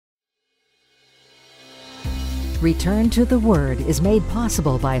Return to the Word is made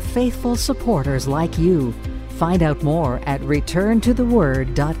possible by faithful supporters like you. Find out more at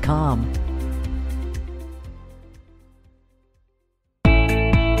returntotheword.com.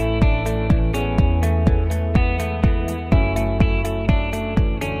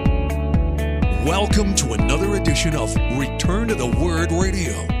 Welcome to another edition of Return to the Word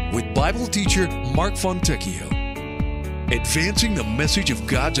Radio with Bible teacher Mark Fontecchio. Advancing the message of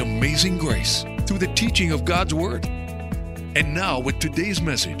God's amazing grace through the teaching of God's Word. And now with today's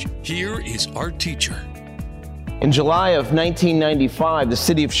message, here is our teacher. In July of 1995, the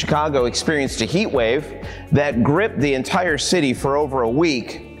city of Chicago experienced a heat wave that gripped the entire city for over a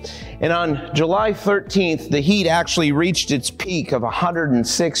week. And on July 13th, the heat actually reached its peak of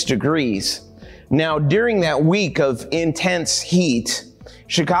 106 degrees. Now, during that week of intense heat,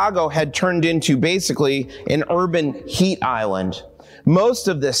 Chicago had turned into basically an urban heat island. Most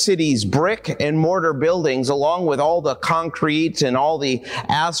of the city's brick and mortar buildings, along with all the concrete and all the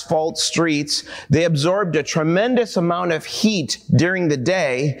asphalt streets, they absorbed a tremendous amount of heat during the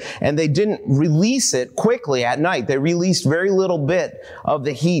day, and they didn't release it quickly at night. They released very little bit of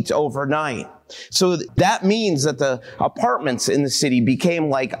the heat overnight. So that means that the apartments in the city became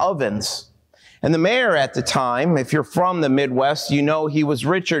like ovens. And the mayor at the time, if you're from the Midwest, you know he was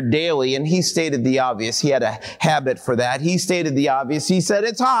Richard Daley, and he stated the obvious. He had a habit for that. He stated the obvious. He said,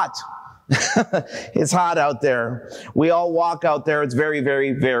 "It's hot." It's hot out there. We all walk out there. It's very,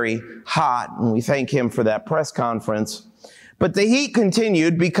 very, very hot. And we thank him for that press conference. But the heat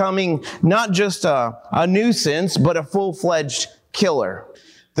continued, becoming not just a nuisance, but a full-fledged killer.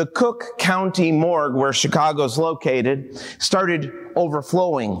 The Cook County morgue, where Chicago's located, started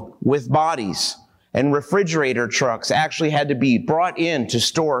overflowing with bodies, and refrigerator trucks actually had to be brought in to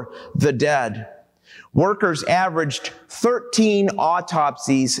store the dead. Workers averaged 13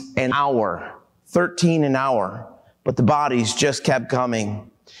 autopsies an hour, 13 an hour, but the bodies just kept coming.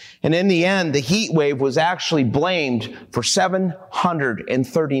 And in the end, the heat wave was actually blamed for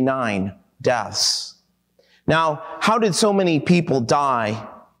 739 deaths. Now, how did so many people die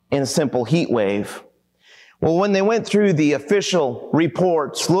in a simple heat wave? Well, when they went through the official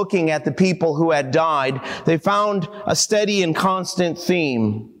reports looking at the people who had died, they found a steady and constant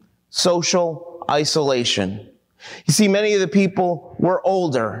theme: social isolation. You see, many of the people were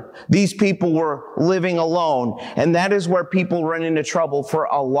older. These people were living alone, and that is where people run into trouble for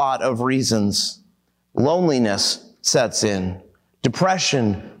a lot of reasons. Loneliness sets in.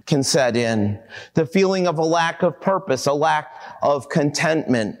 Depression can set in. The feeling of a lack of purpose, a lack of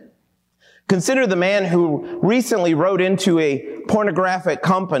contentment. Consider the man who recently wrote into a pornographic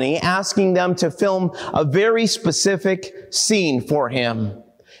company asking them to film a very specific scene for him.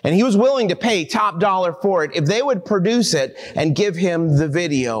 And he was willing to pay top dollar for it if they would produce it and give him the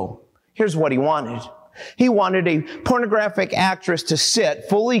video. Here's what he wanted. He wanted a pornographic actress to sit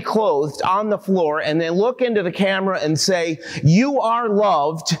fully clothed on the floor and then look into the camera and say, "You are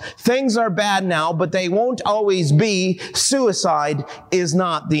loved. Things are bad now, but they won't always be. Suicide is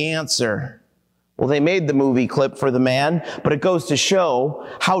not the answer." Well, they made the movie clip for the man, but it goes to show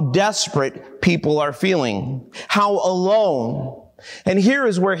how desperate people are feeling, how alone. And here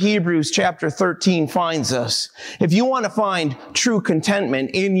is where Hebrews chapter 13 finds us. If you want to find true contentment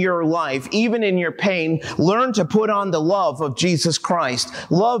in your life, even in your pain, learn to put on the love of Jesus Christ,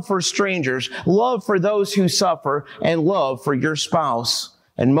 love for strangers, love for those who suffer, and love for your spouse.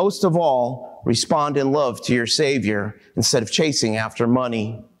 And most of all, respond in love to your Savior instead of chasing after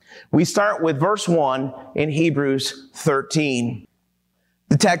money. We start with verse 1 in Hebrews 13.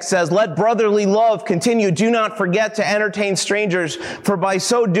 The text says, "Let brotherly love continue. Do not forget to entertain strangers, for by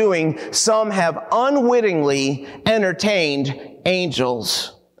so doing, some have unwittingly entertained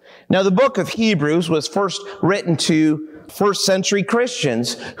angels." Now, the book of Hebrews was first written to first century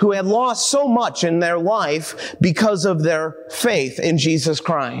Christians who had lost so much in their life because of their faith in Jesus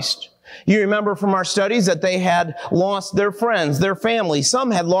Christ. You remember from our studies that they had lost their friends, their family.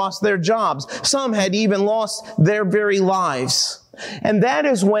 Some had lost their jobs. Some had even lost their very lives. And that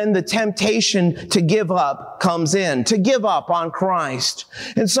is when the temptation to give up comes in, to give up on Christ.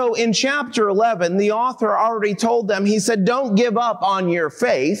 And so in chapter 11, the author already told them, he said, don't give up on your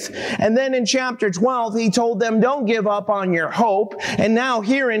faith. And then in chapter 12, he told them, don't give up on your hope. And now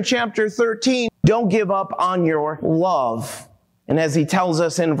here in chapter 13, don't give up on your love. And as he tells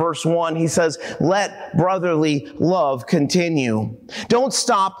us in verse 1, he says, let brotherly love continue. Don't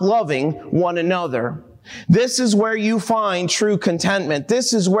stop loving one another. This is where you find true contentment.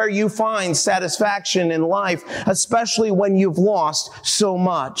 This is where you find satisfaction in life, especially when you've lost so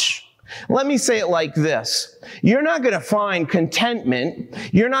much. Let me say it like this. You're not going to find contentment.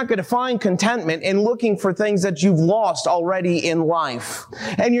 You're not going to find contentment in looking for things that you've lost already in life.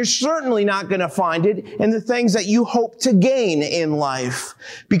 And you're certainly not going to find it in the things that you hope to gain in life.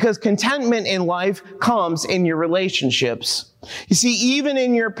 Because contentment in life comes in your relationships. You see, even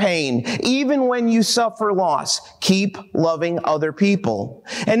in your pain, even when you suffer loss, keep loving other people.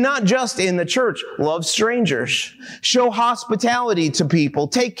 And not just in the church, love strangers. Show hospitality to people.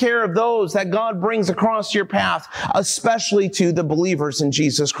 Take care of those that God brings across your path, especially to the believers in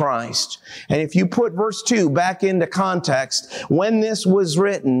Jesus Christ. And if you put verse 2 back into context, when this was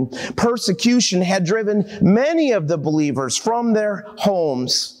written, persecution had driven many of the believers from their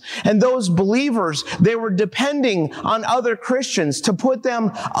homes. And those believers, they were depending on other Christians to put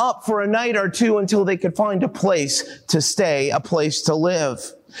them up for a night or two until they could find a place to stay, a place to live.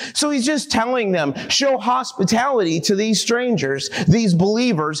 So he's just telling them, show hospitality to these strangers, these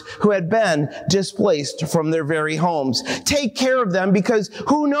believers who had been displaced from their very homes. Take care of them because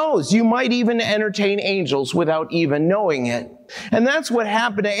who knows, you might even entertain angels without even knowing it. And that's what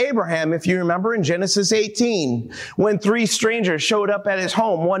happened to Abraham, if you remember in Genesis 18, when 3 strangers showed up at his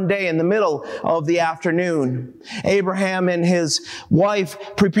home one day in the middle of the afternoon. Abraham and his wife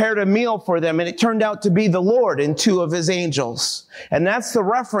prepared a meal for them, and it turned out to be the Lord and 2 of his angels. And that's the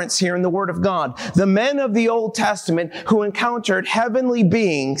reference here in the Word of God. The men of the Old Testament who encountered heavenly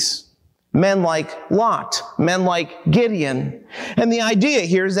beings, men like Lot, men like Gideon. And the idea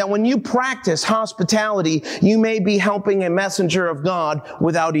here is that when you practice hospitality, you may be helping a messenger of God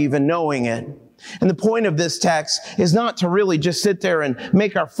without even knowing it. And the point of this text is not to really just sit there and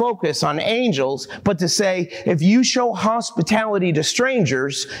make our focus on angels, but to say, if you show hospitality to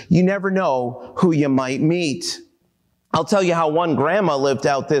strangers, you never know who you might meet. I'll tell you how one grandma lived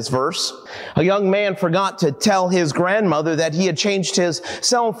out this verse. A young man forgot to tell his grandmother that he had changed his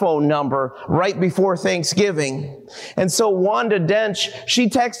cell phone number right before Thanksgiving. And so Wanda Dench, she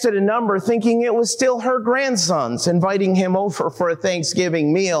texted a number thinking it was still her grandson's, inviting him over for a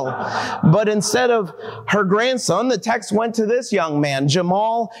Thanksgiving meal. But instead of her grandson, the text went to this young man,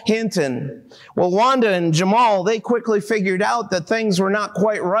 Jamal Hinton. Well, Wanda and Jamal, they quickly figured out that things were not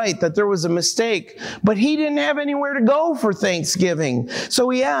quite right, that there was a mistake. But he didn't have anywhere to go for Thanksgiving. So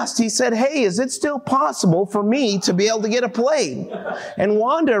he asked, he said, hey, is it still possible for me to be able to get a plate? And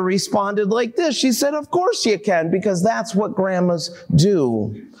Wanda responded like this. She said, of course you can, because that's what grandmas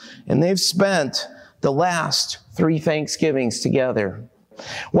do. And they've spent the last 3 Thanksgivings together.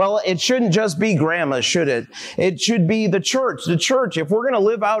 Well, it shouldn't just be grandma, should it? It should be the church. The church, if we're going to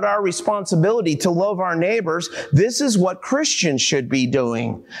live out our responsibility to love our neighbors, this is what Christians should be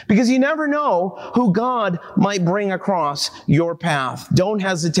doing. Because you never know who God might bring across your path. Don't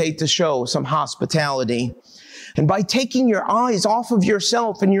hesitate to show some hospitality. And by taking your eyes off of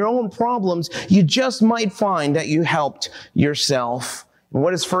yourself and your own problems, you just might find that you helped yourself. And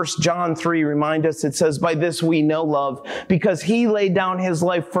what does 1 John 3 remind us? It says, by this we know love, because he laid down his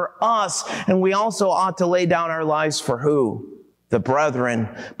life for us, and we also ought to lay down our lives for who? The brethren.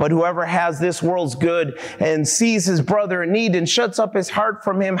 But whoever has this world's good and sees his brother in need and shuts up his heart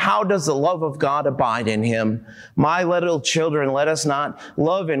from him, how does the love of God abide in him? My little children, let us not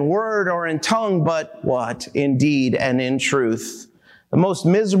love in word or in tongue, but what? In deed and in truth. The most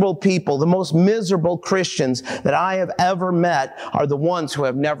miserable people, the most miserable Christians that I have ever met are the ones who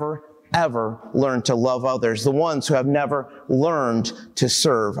have never, ever learned to love others. The ones who have never learned to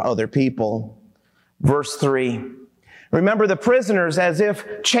serve other people. Verse 3. Remember the prisoners as if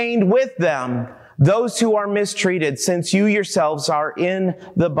chained with them, those who are mistreated, since you yourselves are in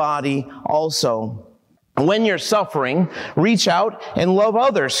the body also. When you're suffering, reach out and love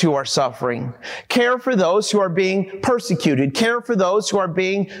others who are suffering. Care for those who are being persecuted. Care for those who are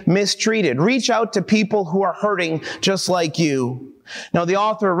being mistreated. Reach out to people who are hurting just like you. Now, the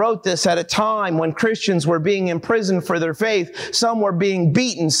author wrote this at a time when Christians were being imprisoned for their faith. Some were being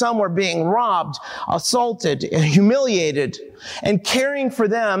beaten. Some were being robbed, assaulted, humiliated. And caring for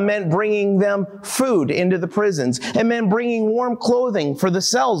them meant bringing them food into the prisons. It meant bringing warm clothing for the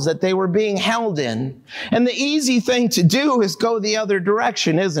cells that they were being held in. And the easy thing to do is go the other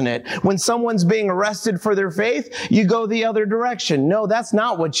direction, isn't it? When someone's being arrested for their faith, you go the other direction. No, that's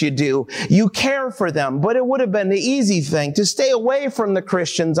not what you do. You care for them. But it would have been the easy thing to stay away from the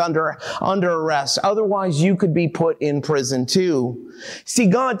Christians under arrest. Otherwise, you could be put in prison too. See,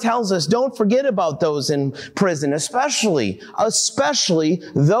 God tells us, don't forget about those in prison, especially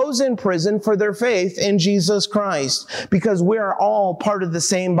those in prison for their faith in Jesus Christ, because we are all part of the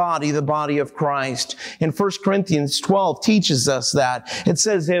same body, the body of Christ. And 1 Corinthians 12 teaches us that. It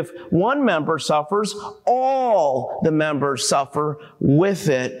says, if one member suffers, all the members suffer with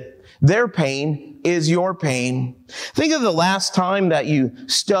it. Their pain is your pain. Think of the last time that you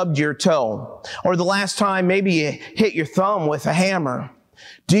stubbed your toe, or the last time maybe you hit your thumb with a hammer.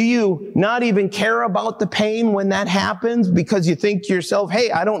 Do you not even care about the pain when that happens because you think to yourself,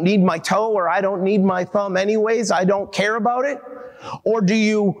 hey, I don't need my toe or I don't need my thumb anyways, I don't care about it? Or do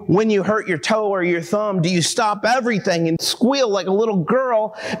you, when you hurt your toe or your thumb, do you stop everything and squeal like a little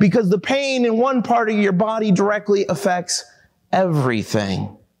girl because the pain in one part of your body directly affects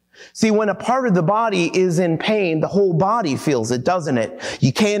everything? See, when a part of the body is in pain, the whole body feels it, doesn't it?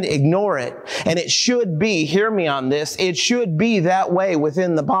 You can't ignore it. And it should be, hear me on this, it should be that way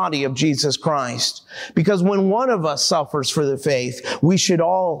within the body of Jesus Christ. Because when one of us suffers for the faith, we should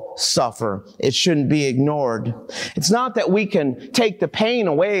all suffer. It shouldn't be ignored. It's not that we can take the pain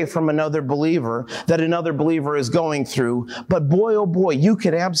away from another believer that another believer is going through, but boy, oh boy, you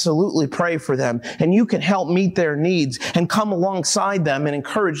can absolutely pray for them, and you can help meet their needs and come alongside them and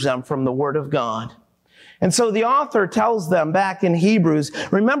encourage them from the Word of God. And so the author tells them back in Hebrews,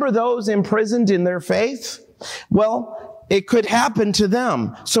 remember those imprisoned in their faith? Well, it could happen to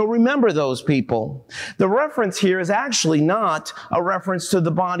them. So remember those people. The reference here is actually not a reference to the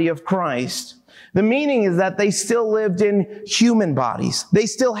body of Christ. The meaning is that they still lived in human bodies. They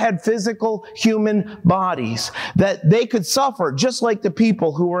still had physical human bodies, that they could suffer just like the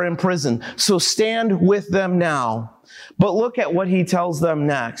people who were in prison. So stand with them now. But look at what he tells them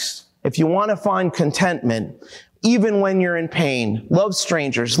next. If you want to find contentment, even when you're in pain, love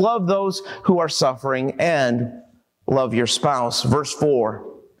strangers, love those who are suffering, and love your spouse. Verse 4.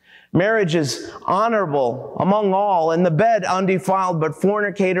 Marriage is honorable among all, and the bed undefiled, but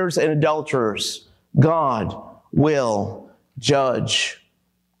fornicators and adulterers God will judge.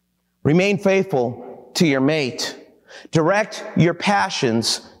 Remain faithful to your mate. Direct your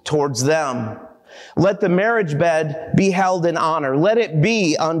passions towards them. Let the marriage bed be held in honor. Let it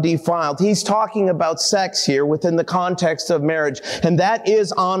be undefiled. He's talking about sex here within the context of marriage, and that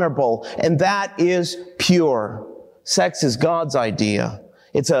is honorable, and that is pure. Sex is God's idea.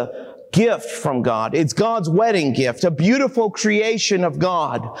 It's a gift from God. It's God's wedding gift, a beautiful creation of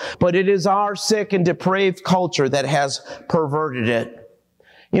God, but it is our sick and depraved culture that has perverted it.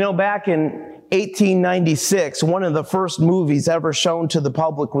 You know, back in 1896, one of the first movies ever shown to the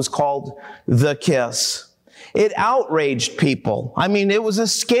public was called The Kiss. It outraged people. I mean, it was a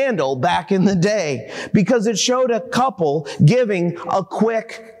scandal back in the day because it showed a couple giving a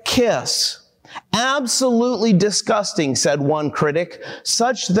quick kiss. Absolutely disgusting, said one critic.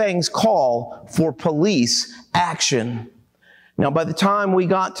 Such things call for police action. Now, by the time we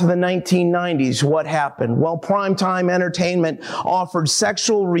got to the 1990s, what happened? Well, primetime entertainment offered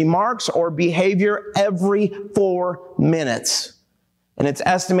sexual remarks or behavior every 4 minutes. And it's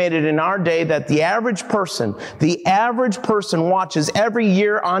estimated in our day that the average person watches every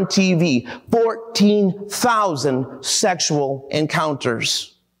year on TV 14,000 sexual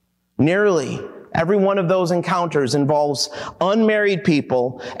encounters. Nearly every one of those encounters involves unmarried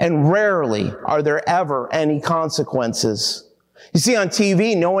people, and rarely are there ever any consequences. You see, on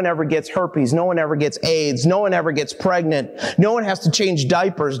TV, no one ever gets herpes, no one ever gets AIDS, no one ever gets pregnant, no one has to change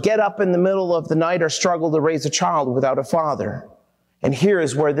diapers, get up in the middle of the night, or struggle to raise a child without a father. And here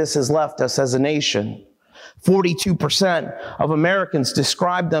is where this has left us as a nation. 42% of Americans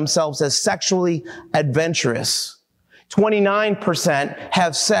describe themselves as sexually adventurous. 29%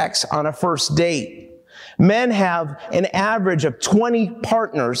 have sex on a first date. Men have an average of 20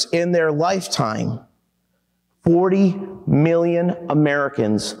 partners in their lifetime. 40 million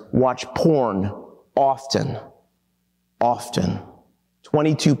Americans watch porn often.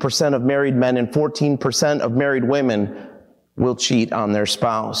 22% of married men and 14% of married women will cheat on their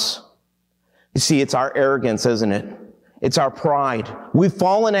spouse. You see, it's our arrogance, isn't it? It's our pride. We've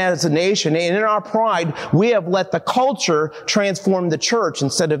fallen as a nation, and in our pride, we have let the culture transform the church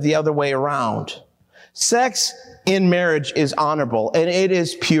instead of the other way around. Sex in marriage is honorable, and it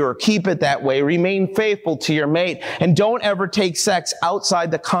is pure. Keep it that way. Remain faithful to your mate, and don't ever take sex outside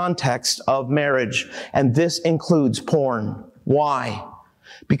the context of marriage. And this includes porn. Why?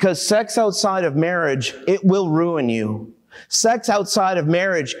 Because sex outside of marriage, it will ruin you. Sex outside of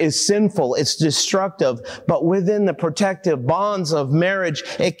marriage is sinful, it's destructive, but within the protective bonds of marriage,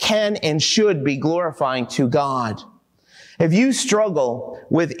 it can and should be glorifying to God. If you struggle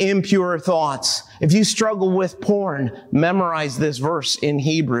with impure thoughts, if you struggle with porn, memorize this verse in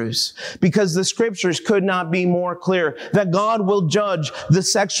Hebrews, because the scriptures could not be more clear that God will judge the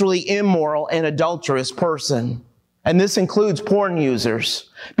sexually immoral and adulterous person. And this includes porn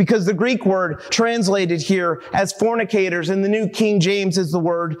users, because the Greek word translated here as fornicators in the New King James is the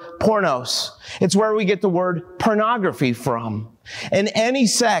word pornos. It's where we get the word pornography from. And any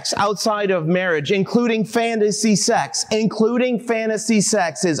sex outside of marriage, including fantasy sex,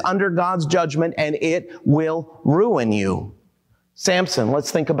 is under God's judgment, and it will ruin you. Samson,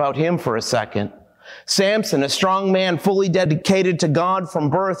 let's think about him for a second. Samson, a strong man fully dedicated to God from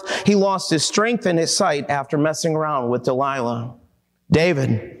birth, he lost his strength and his sight after messing around with Delilah.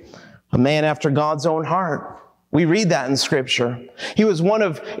 David, a man after God's own heart. We read that in Scripture. He was one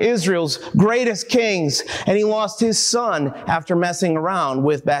of Israel's greatest kings, and he lost his son after messing around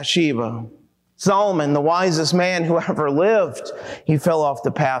with Bathsheba. Solomon, the wisest man who ever lived, he fell off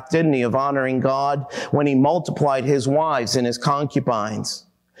the path, didn't he, of honoring God when he multiplied his wives and his concubines.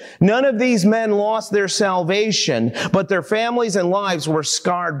 None of these men lost their salvation, but their families and lives were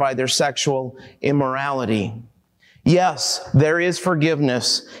scarred by their sexual immorality. Yes, there is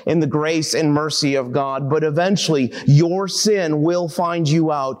forgiveness in the grace and mercy of God, but eventually your sin will find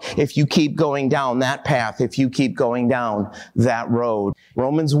you out if you keep going down that path, if you keep going down that road.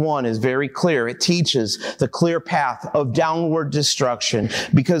 Romans 1 is very clear. It teaches the clear path of downward destruction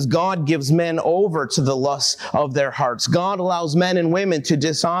because God gives men over to the lusts of their hearts. God allows men and women to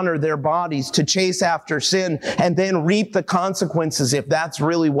dishonor their bodies, to chase after sin, and then reap the consequences if that's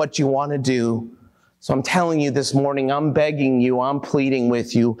really what you want to do. So I'm telling you this morning, I'm begging you, I'm pleading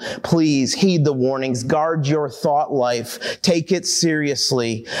with you, please heed the warnings. Guard your thought life. Take it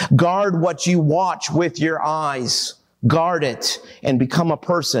seriously. Guard what you watch with your eyes. Guard it and become a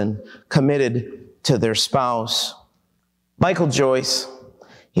person committed to their spouse. Michael Joyce,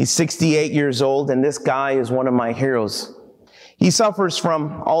 he's 68 years old, and this guy is one of my heroes. He suffers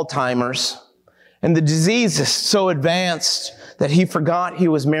from Alzheimer's, and the disease is so advanced that he forgot he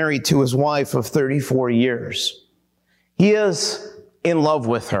was married to his wife of 34 years. He is in love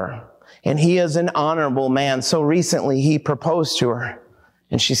with her, and he is an honorable man. So recently he proposed to her,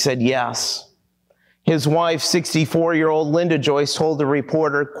 and she said yes. His wife, 64-year-old Linda Joyce, told the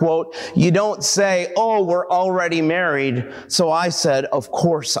reporter, quote, "You don't say, 'Oh, we're already married.' So I said, 'Of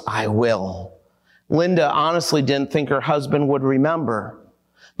course I will.'" Linda honestly didn't think her husband would remember.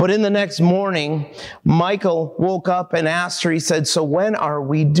 But in the next morning, Michael woke up and asked her, he said, "So when are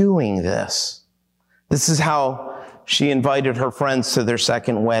we doing this?" This is how she invited her friends to their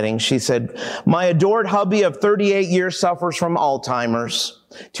second wedding. She said, "My adored hubby of 38 years suffers from Alzheimer's.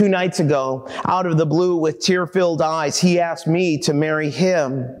 2 nights ago, out of the blue with tear-filled eyes, he asked me to marry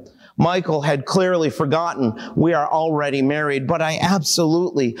him. Michael had clearly forgotten we are already married, but I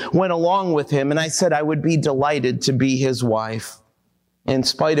absolutely went along with him, and I said I would be delighted to be his wife." In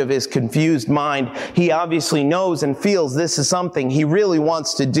spite of his confused mind, he obviously knows and feels this is something he really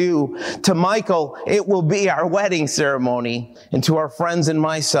wants to do. To Michael, it will be our wedding ceremony, and to our friends and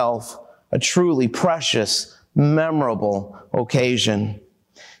myself, a truly precious, memorable occasion.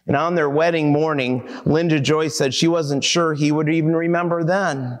 And on their wedding morning, Linda Joyce said she wasn't sure he would even remember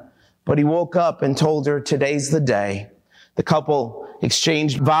then, but he woke up and told her, "Today's the day." The couple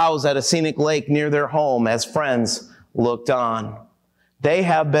exchanged vows at a scenic lake near their home as friends looked on. They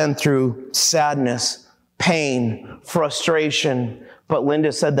have been through sadness, pain, frustration, but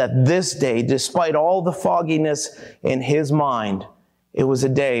Linda said that this day, despite all the fogginess in his mind, it was a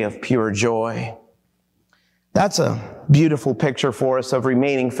day of pure joy. That's a beautiful picture for us of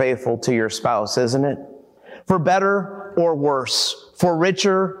remaining faithful to your spouse, isn't it? For better or worse, for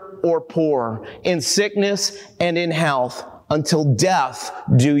richer or poor, in sickness and in health, until death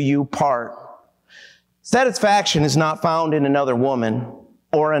do you part. Satisfaction is not found in another woman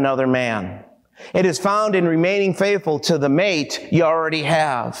or another man. It is found in remaining faithful to the mate you already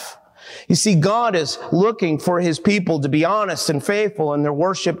have. You see, God is looking for his people to be honest and faithful in their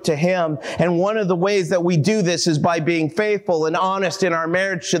worship to him. And one of the ways that we do this is by being faithful and honest in our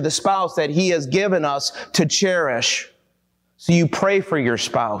marriage to the spouse that he has given us to cherish. So you pray for your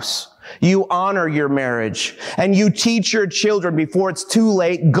spouse. You honor your marriage, and you teach your children before it's too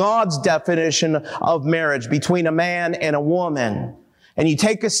late God's definition of marriage between a man and a woman. And you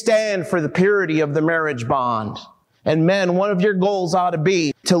take a stand for the purity of the marriage bond. And men, one of your goals ought to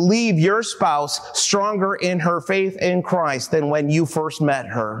be to leave your spouse stronger in her faith in Christ than when you first met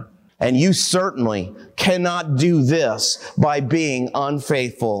her. And you certainly cannot do this by being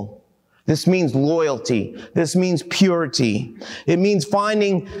unfaithful. This means loyalty. This means purity. It means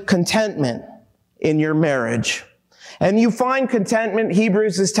finding contentment in your marriage. And you find contentment,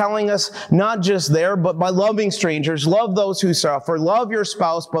 Hebrews is telling us, not just there, but by loving strangers, love those who suffer, love your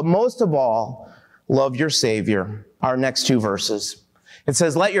spouse, but most of all, love your Savior. Our next 2 verses. It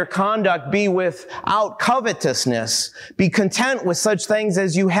says, let your conduct be without covetousness. Be content with such things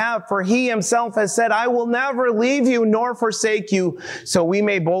as you have, for he himself has said, I will never leave you nor forsake you. So we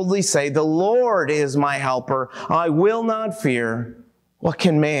may boldly say, the Lord is my helper. I will not fear. What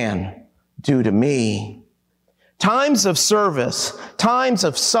can man do to me? Times of service, times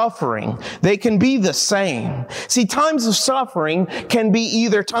of suffering, they can be the same. See, times of suffering can be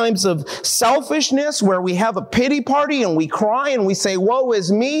either times of selfishness where we have a pity party and we cry and we say, woe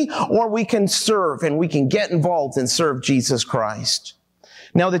is me, or we can serve and we can get involved and serve Jesus Christ.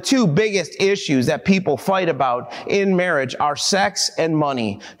 Now, the two biggest issues that people fight about in marriage are sex and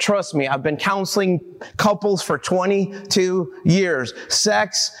money. Trust me, I've been counseling couples for 22 years.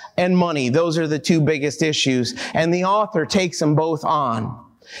 Sex and money, those are the two biggest issues. And the author takes them both on.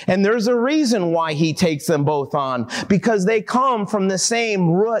 And there's a reason why he takes them both on, because they come from the same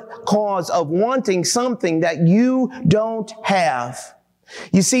root cause of wanting something that you don't have.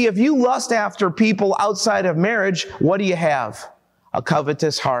 You see, if you lust after people outside of marriage, what do you have? A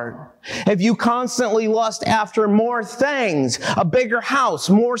covetous heart. If you constantly lust after more things, a bigger house,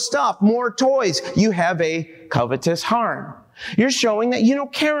 more stuff, more toys, you have a covetous heart. You're showing that you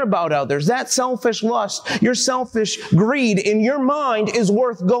don't care about others. That selfish lust, your selfish greed in your mind is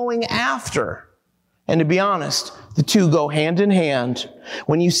worth going after. And to be honest, the two go hand in hand.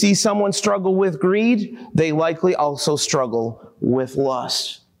 When you see someone struggle with greed, they likely also struggle with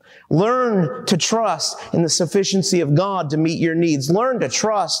lust. Learn to trust in the sufficiency of God to meet your needs. Learn to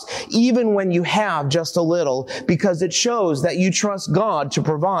trust even when you have just a little, because it shows that you trust God to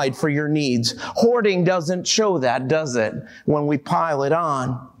provide for your needs. Hoarding doesn't show that, does it? When we pile it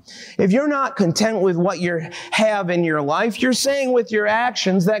on. If you're not content with what you have in your life, you're saying with your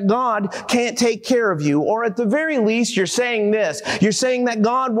actions that God can't take care of you. Or at the very least, you're saying this. You're saying that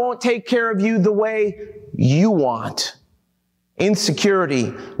God won't take care of you the way you want.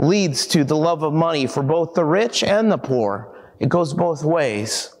 Insecurity leads to the love of money for both the rich and the poor. It goes both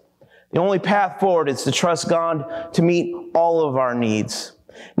ways. The only path forward is to trust God to meet all of our needs.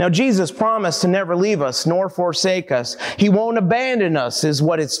 Now, Jesus promised to never leave us nor forsake us. He won't abandon us, is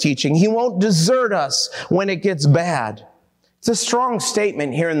what it's teaching. He won't desert us when it gets bad. It's a strong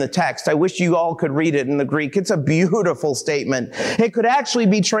statement here in the text. I wish you all could read it in the Greek. It's a beautiful statement. It could actually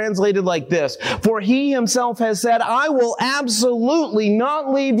be translated like this. For he himself has said, I will absolutely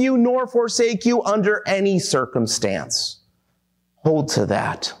not leave you nor forsake you under any circumstance. Hold to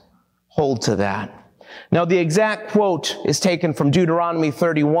that. Hold to that. Now, the exact quote is taken from Deuteronomy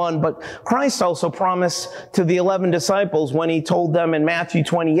 31, but Christ also promised to the 11 disciples when he told them in Matthew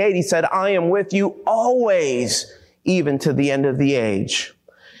 28, he said, I am with you always, even to the end of the age.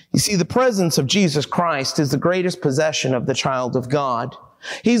 You see, the presence of Jesus Christ is the greatest possession of the child of God.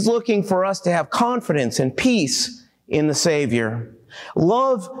 He's looking for us to have confidence and peace in the Savior.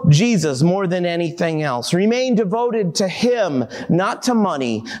 Love Jesus more than anything else. Remain devoted to Him, not to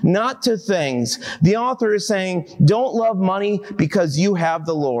money, not to things. The author is saying, don't love money because you have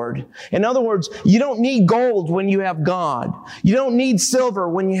the Lord. In other words, you don't need gold when you have God. You don't need silver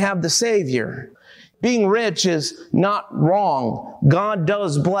when you have the Savior. Being rich is not wrong. God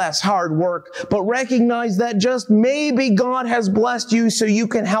does bless hard work, but recognize that just maybe God has blessed you so you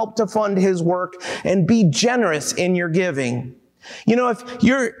can help to fund His work and be generous in your giving. You know, if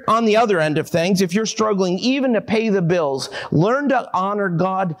you're on the other end of things, if you're struggling even to pay the bills, learn to honor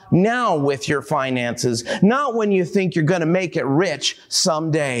God now with your finances, not when you think you're going to make it rich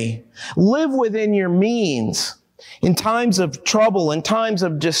someday. Live within your means. In times of trouble, in times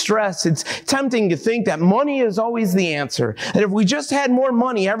of distress, it's tempting to think that money is always the answer. That if we just had more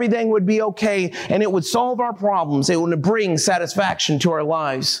money, everything would be okay and it would solve our problems. It would bring satisfaction to our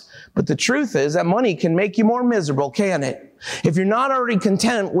lives. But the truth is that money can make you more miserable, can it? If you're not already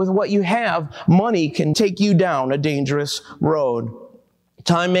content with what you have, money can take you down a dangerous road.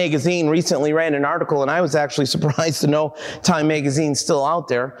 Time Magazine recently ran an article, and I was actually surprised to know Time Magazine's still out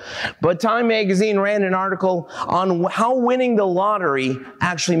there. But Time Magazine ran an article on how winning the lottery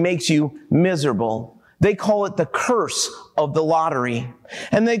actually makes you miserable. They call it the curse of the lottery.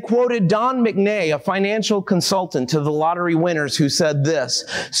 And they quoted Don McNay, a financial consultant to the lottery winners, who said this: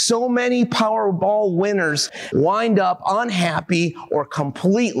 so many Powerball winners wind up unhappy or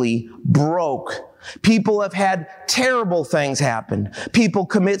completely broke. People have had terrible things happen. People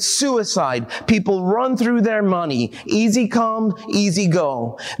commit suicide. People run through their money. Easy come, easy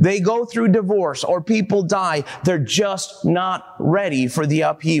go. They go through divorce or people die. They're just not ready for the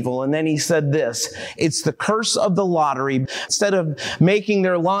upheaval. And then he said this: it's the curse of the lottery. Instead of making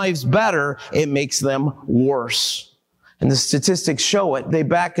their lives better, it makes them worse. And the statistics show it. They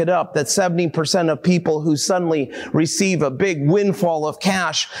back it up that 70% of people who suddenly receive a big windfall of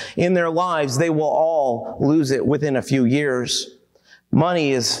cash in their lives, they will all lose it within a few years.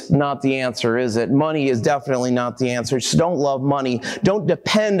 Money is not the answer, is it? Money is definitely not the answer. So don't love money. Don't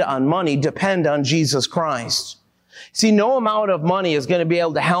depend on money. Depend on Jesus Christ. See, no amount of money is going to be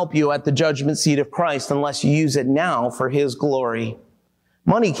able to help you at the judgment seat of Christ unless you use it now for His glory.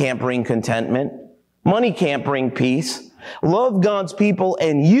 Money can't bring contentment. Money can't bring peace. Love God's people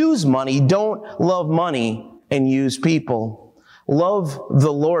and use money. Don't love money and use people. Love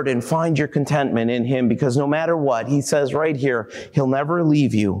the Lord and find your contentment in Him, because no matter what, He says right here, He'll never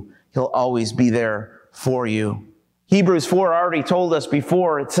leave you. He'll always be there for you. Hebrews 4 already told us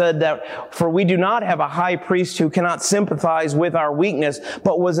before. It said that, for we do not have a high priest who cannot sympathize with our weakness,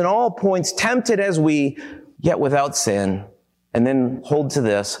 but was in all points tempted as we, yet without sin. And then hold to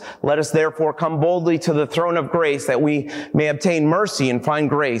this. Let us therefore come boldly to the throne of grace, that we may obtain mercy and find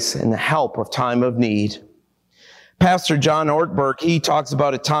grace in the help of time of need. Pastor John Ortberg, he talks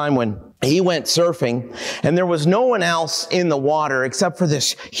about a time when he went surfing and there was no one else in the water except for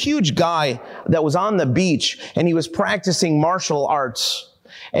this huge guy that was on the beach, and he was practicing martial arts.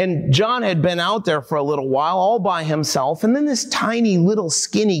 And John had been out there for a little while all by himself, and then this tiny little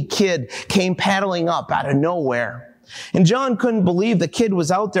skinny kid came paddling up out of nowhere. And John couldn't believe the kid was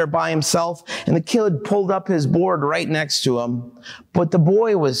out there by himself, and the kid pulled up his board right next to him. But the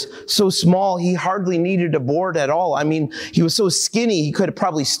boy was so small, he hardly needed a board at all. I mean, he was so skinny, he could have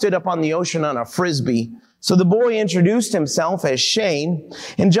probably stood up on the ocean on a frisbee. So the boy introduced himself as Shane,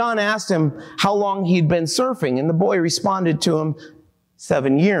 and John asked him how long he'd been surfing, and the boy responded to him,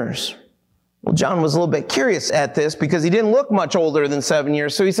 7 years. Well, John was a little bit curious at this because he didn't look much older than 7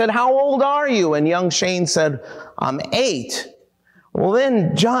 years. So he said, how old are you? And young Shane said, I'm 8. Well,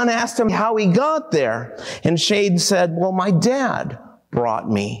 then John asked him how he got there. And Shane said, well, my dad brought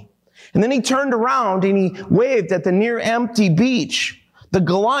me. And then he turned around and he waved at the near empty beach. The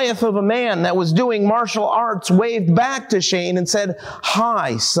Goliath of a man that was doing martial arts waved back to Shane and said,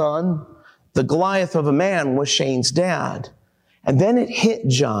 hi, son. The Goliath of a man was Shane's dad. And then it hit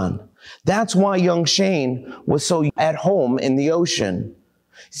John. That's why young Shane was so at home in the ocean.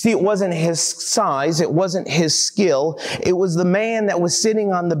 See, it wasn't his size. It wasn't his skill. It was the man that was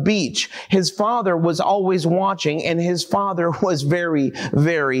sitting on the beach. His father was always watching, and his father was very,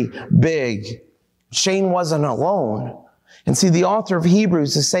 very big. Shane wasn't alone. And see, the author of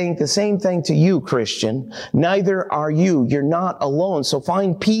Hebrews is saying the same thing to you, Christian. Neither are you. You're not alone. So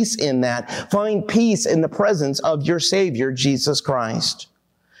find peace in that. Find peace in the presence of your Savior, Jesus Christ.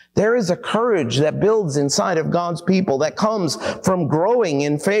 There is a courage that builds inside of God's people that comes from growing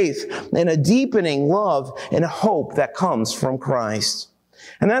in faith and a deepening love and hope that comes from Christ.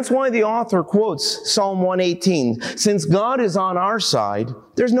 And that's why the author quotes Psalm 118. Since God is on our side,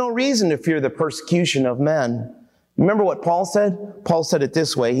 there's no reason to fear the persecution of men. Remember what Paul said? Paul said it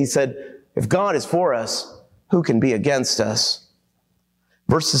this way. He said, if God is for us, who can be against us?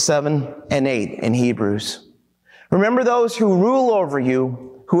 Verses 7 and 8 in Hebrews. Remember those who rule over you,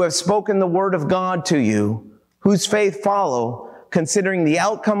 who have spoken the word of God to you, whose faith follow, considering the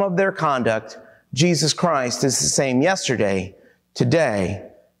outcome of their conduct. Jesus Christ is the same yesterday, today,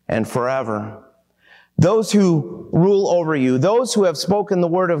 and forever. Those who rule over you, those who have spoken the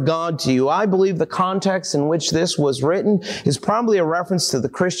word of God to you, I believe the context in which this was written is probably a reference to the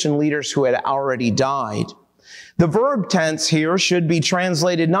Christian leaders who had already died. The verb tense here should be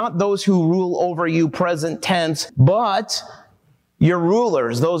translated not those who rule over you present tense, but your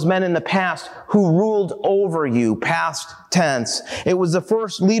rulers, those men in the past who ruled over you, past tense. It was the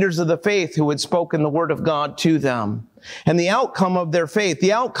first leaders of the faith who had spoken the word of God to them. And the outcome of their faith,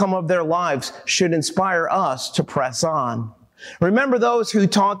 the outcome of their lives should inspire us to press on. Remember those who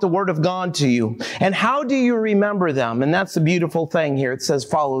taught the word of God to you. And how do you remember them? And that's the beautiful thing here. It says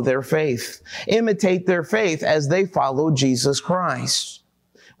follow their faith. Imitate their faith as they follow Jesus Christ.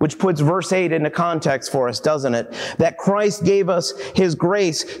 Which puts verse 8 into context for us, doesn't it? That Christ gave us His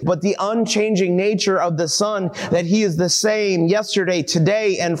grace, but the unchanging nature of the Son, that He is the same yesterday,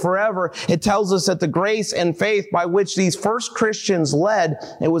 today, and forever. It tells us that the grace and faith by which these first Christians led,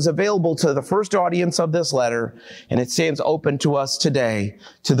 it was available to the first audience of this letter, and it stands open to us today,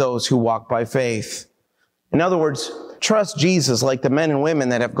 to those who walk by faith. In other words, trust Jesus like the men and women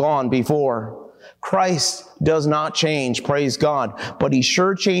that have gone before. Christ does not change, praise God, but He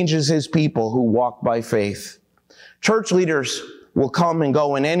sure changes His people who walk by faith. Church leaders will come and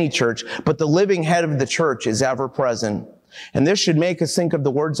go in any church, but the living head of the church is ever present. And this should make us think of the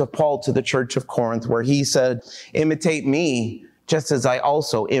words of Paul to the church of Corinth, where he said, imitate me, just as I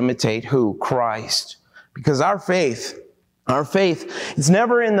also imitate who? Christ. Because our faith Our faith is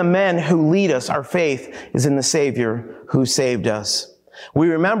never in the men who lead us. Our faith is in the Savior who saved us. We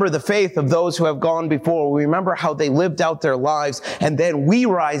remember the faith of those who have gone before. We remember how they lived out their lives, and then we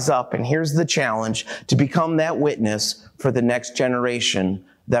rise up, and here's the challenge, to become that witness for the next generation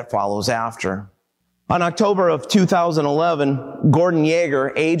that follows after. On October of 2011, Gordon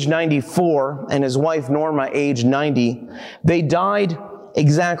Yeager, age 94, and his wife Norma, age 90, they died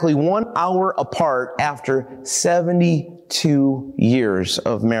exactly 1 hour apart after 72 years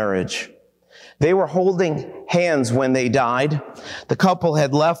of marriage. They were holding hands when they died. The couple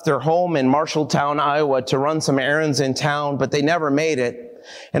had left their home in Marshalltown, Iowa to run some errands in town, but they never made it.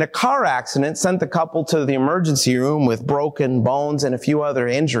 And a car accident sent the couple to the emergency room with broken bones and a few other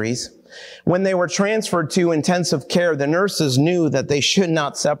injuries. When they were transferred to intensive care, the nurses knew that they should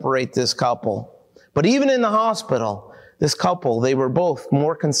not separate this couple. But even in the hospital, this couple, they were both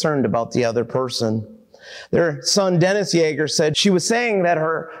more concerned about the other person. Their son, Dennis Yeager, said she was saying that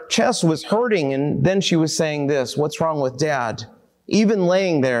her chest was hurting, and then she was saying this, "What's wrong with Dad?" Even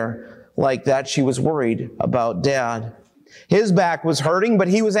laying there like that, she was worried about Dad. His back was hurting, but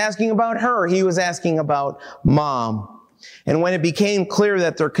he was asking about her. He was asking about Mom. And when it became clear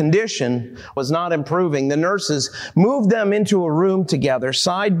that their condition was not improving, the nurses moved them into a room together,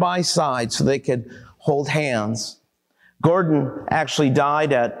 side by side, so they could hold hands. Gordon actually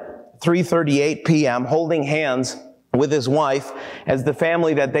died at 3:38 p.m., holding hands with his wife as the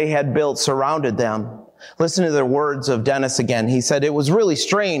family that they had built surrounded them. Listen to the words of Dennis again. He said, "It was really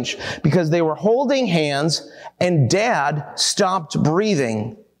strange because they were holding hands and Dad stopped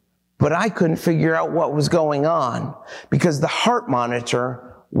breathing, but I couldn't figure out what was going on because the heart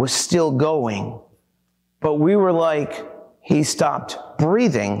monitor was still going. But we were like, he stopped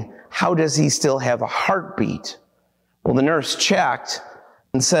breathing. How does he still have a heartbeat?" Well, the nurse checked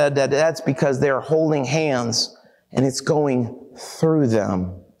and said that that's because they're holding hands and it's going through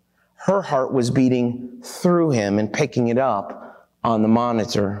them. Her heart was beating through him and picking it up on the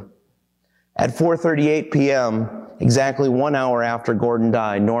monitor. At 4:38 p.m., exactly 1 hour after Gordon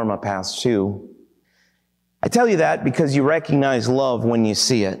died, Norma passed too. I tell you that because you recognize love when you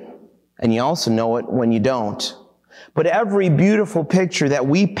see it, and you also know it when you don't. But every beautiful picture that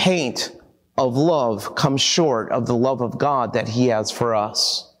we paint of love comes short of the love of God that He has for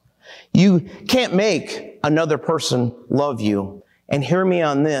us. You can't make another person love you. And hear me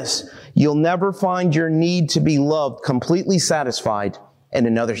on this, you'll never find your need to be loved completely satisfied in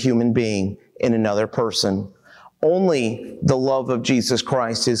another human being, in another person. Only the love of Jesus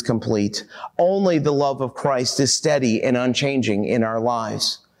Christ is complete. Only the love of Christ is steady and unchanging in our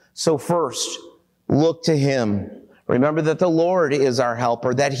lives. So first, look to Him. Remember that the Lord is our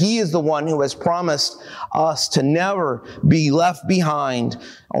helper, that He is the one who has promised us to never be left behind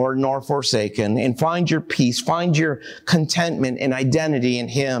or nor forsaken. And find your peace, find your contentment and identity in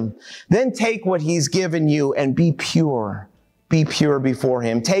Him. Then take what He's given you and be pure. Be pure before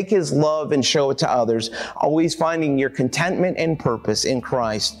Him. Take His love and show it to others, always finding your contentment and purpose in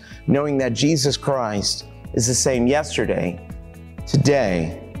Christ, knowing that Jesus Christ is the same yesterday,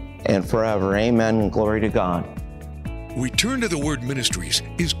 today, and forever. Amen and glory to God. Return to the Word Ministries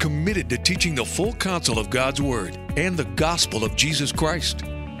is committed to teaching the full counsel of God's Word and the gospel of Jesus Christ.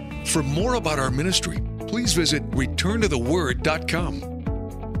 For more about our ministry, please visit returntotheword.com.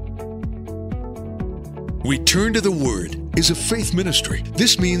 Return to the Word is a faith ministry.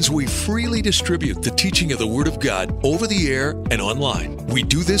 This means we freely distribute the teaching of the Word of God over the air and online. We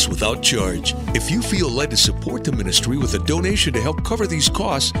do this without charge. If you feel led to support the ministry with a donation to help cover these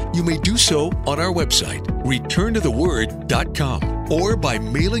costs, you may do so on our website, returntotheword.com, or by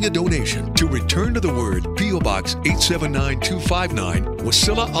mailing a donation to Return to the Word, P.O. Box 879259,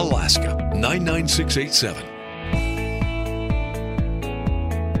 Wasilla, Alaska 99687.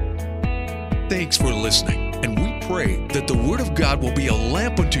 Thanks for listening, and we pray that the Word of God will be a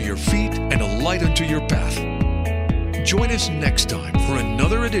lamp unto your feet and a light unto your path. Join us next time for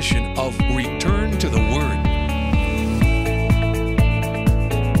another edition of Return to the Word.